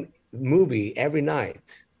same movie every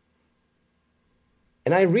night.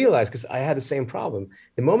 And I realized, because I had the same problem,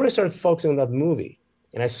 the moment I started focusing on that movie,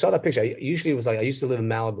 and I saw that picture, I used to live in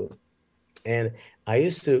Malibu, and I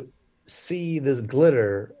used to see this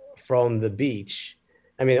glitter from the beach.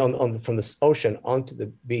 I mean, from the ocean onto the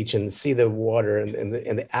beach and see the water and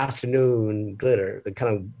the afternoon glitter, the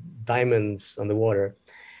kind of diamonds on the water.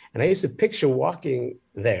 And I used to picture walking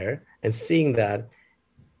there and seeing that.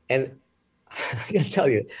 And I can tell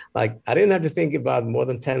you, like, I didn't have to think about more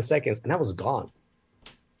than 10 seconds and I was gone.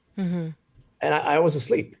 And I was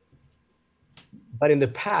asleep. But in the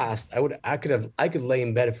past, I could lay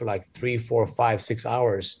in bed for like 3, 4, 5, 6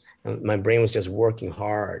 hours and my brain was just working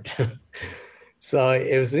hard. So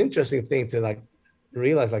it was an interesting thing to like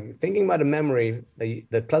realize, like thinking about a memory,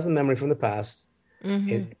 the pleasant memory from the past,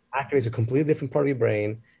 it activates a completely different part of your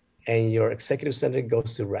brain and your executive center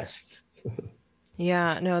goes to rest.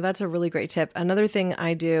 Yeah, no, that's a really great tip. Another thing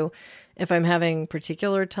I do if I'm having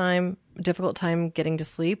difficult time getting to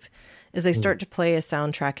sleep is I start to play a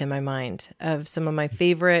soundtrack in my mind of some of my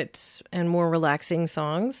favorite and more relaxing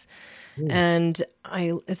songs. And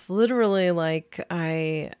it's literally like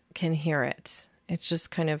I can hear it. It's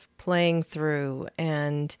just kind of playing through.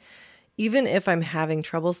 And even if I'm having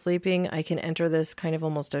trouble sleeping, I can enter this kind of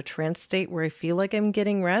almost a trance state where I feel like I'm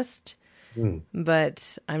getting rest,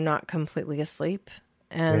 but I'm not completely asleep.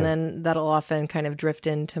 And then that'll often kind of drift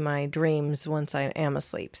into my dreams once I am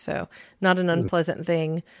asleep. So not an unpleasant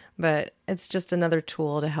thing, but it's just another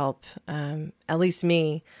tool to help at least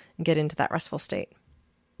me get into that restful state.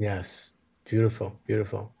 Yes. Beautiful.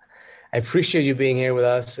 Beautiful. I appreciate you being here with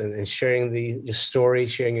us and sharing your story,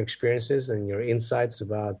 sharing your experiences and your insights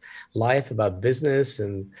about life, about business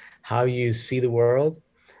and how you see the world.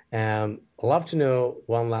 I'd love to know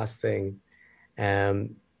one last thing.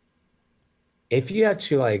 If you had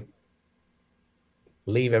to like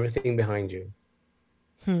leave everything behind you,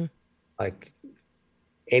 like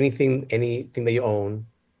anything that you own,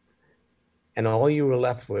 and all you were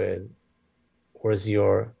left with was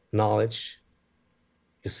your knowledge,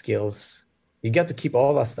 your skills, you get to keep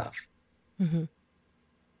all that stuff.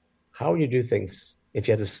 How would you do things if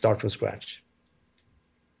you had to start from scratch?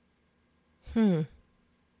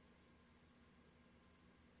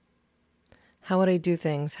 How would I do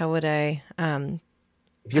things? How would I?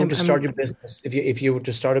 If you were to start your business, if you were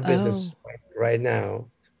to start a business right now,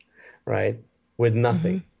 right, with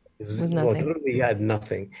nothing, with nothing. Literally you had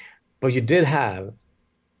nothing, but you did have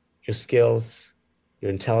your skills,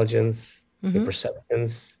 your intelligence, your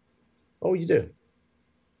perceptions, what would you do?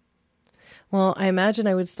 Well, I imagine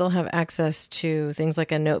I would still have access to things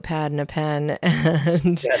like a notepad and a pen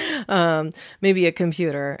and maybe a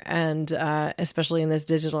computer, and especially in this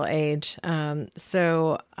digital age.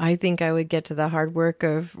 So I think I would get to the hard work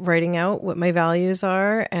of writing out what my values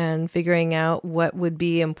are and figuring out what would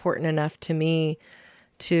be important enough to me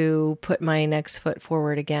to put my next foot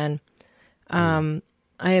forward again.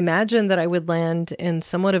 I imagine that I would land in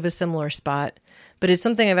somewhat of a similar spot. But it's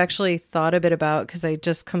something I've actually thought a bit about because I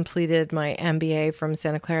just completed my MBA from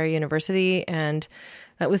Santa Clara University, and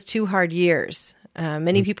that was 2 hard years.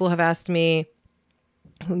 Many people have asked me,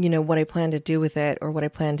 what I plan to do with it or what I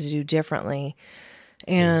plan to do differently.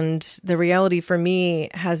 And the reality for me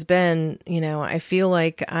has been, I feel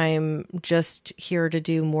like I'm just here to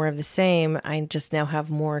do more of the same. I just now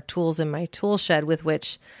have more tools in my tool shed with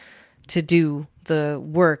which to do the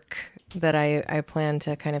work that I plan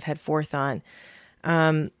to kind of head forth on.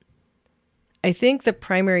 I think the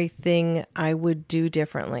primary thing I would do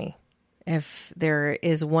differently, if there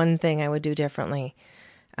is one thing I would do differently,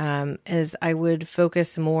 is I would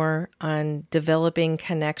focus more on developing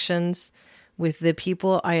connections with the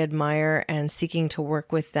people I admire and seeking to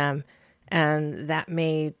work with them. And that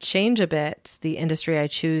may change a bit the industry I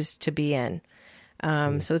choose to be in.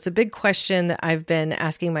 So it's a big question that I've been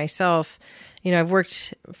asking myself. I've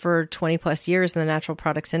worked for 20 plus years in the natural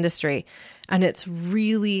products industry, and it's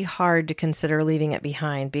really hard to consider leaving it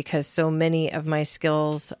behind because so many of my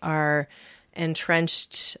skills are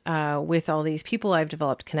entrenched with all these people I've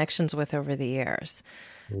developed connections with over the years.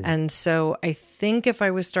 And so I think if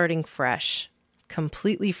I was starting fresh,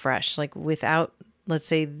 completely fresh, like without, let's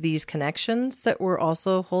say, these connections that were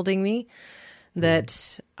also holding me,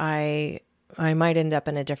 that I might end up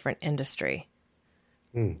in a different industry.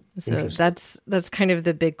 So that's kind of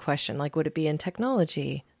the big question. Like, would it be in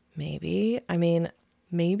technology? Maybe.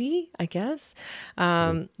 Maybe, I guess.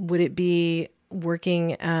 Would it be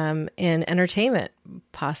working in entertainment?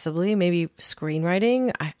 Possibly. Maybe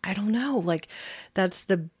screenwriting? I don't know. Like, that's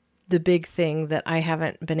the big thing that I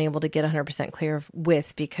haven't been able to get 100% clear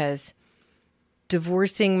with, because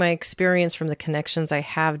divorcing my experience from the connections I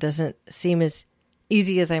have doesn't seem as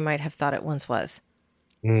easy as I might have thought it once was.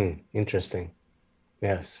 Interesting.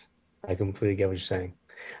 Yes, I completely get what you're saying.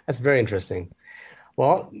 That's very interesting.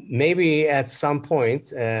 Well, maybe at some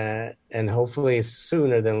point, and hopefully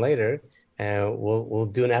sooner than later, we'll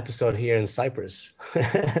do an episode here in Cyprus.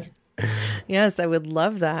 Yes, I would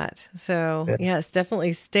love that. So yes,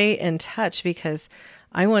 definitely stay in touch because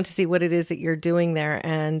I want to see what it is that you're doing there.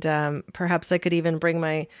 And perhaps I could even bring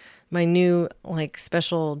my new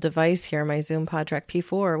special device here, my Zoom PodTrack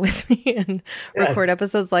P4 with me and record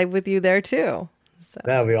episodes live with you there too. So.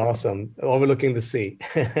 That would be awesome. Overlooking the sea,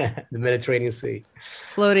 the Mediterranean Sea.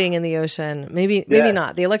 Floating in the ocean. Maybe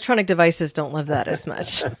not. The electronic devices don't love that as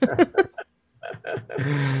much.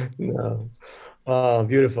 No. Oh,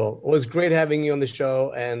 beautiful. It was great having you on the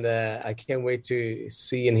show, and I can't wait to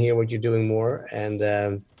see and hear what you're doing more.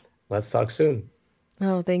 And let's talk soon.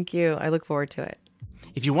 Oh, thank you. I look forward to it.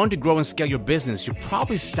 If you want to grow and scale your business, you're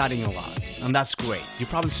probably studying a lot, and that's great. You're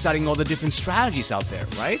probably studying all the different strategies out there,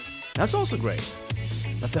 right? That's also great.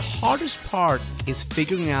 But the hardest part is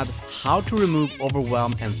figuring out how to remove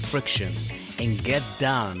overwhelm and friction and get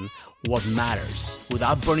done what matters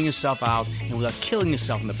without burning yourself out and without killing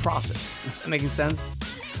yourself in the process. Is that making sense?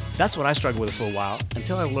 That's what I struggled with for a while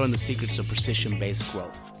until I learned the secrets of precision-based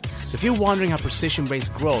growth. So if you're wondering how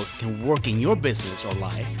precision-based growth can work in your business or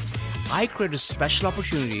life, I created a special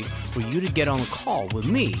opportunity for you to get on a call with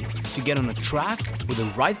me to get on a track with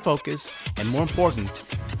the right focus and, more important,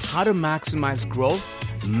 how to maximize growth,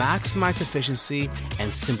 maximize efficiency,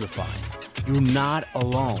 and simplify. You're not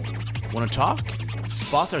alone. Want to talk?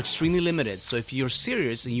 Spots are extremely limited, so if you're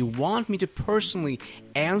serious and you want me to personally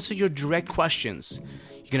answer your direct questions,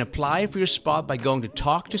 you can apply for your spot by going to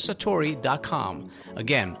talktosatori.com.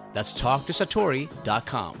 Again, that's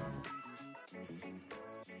talktosatori.com.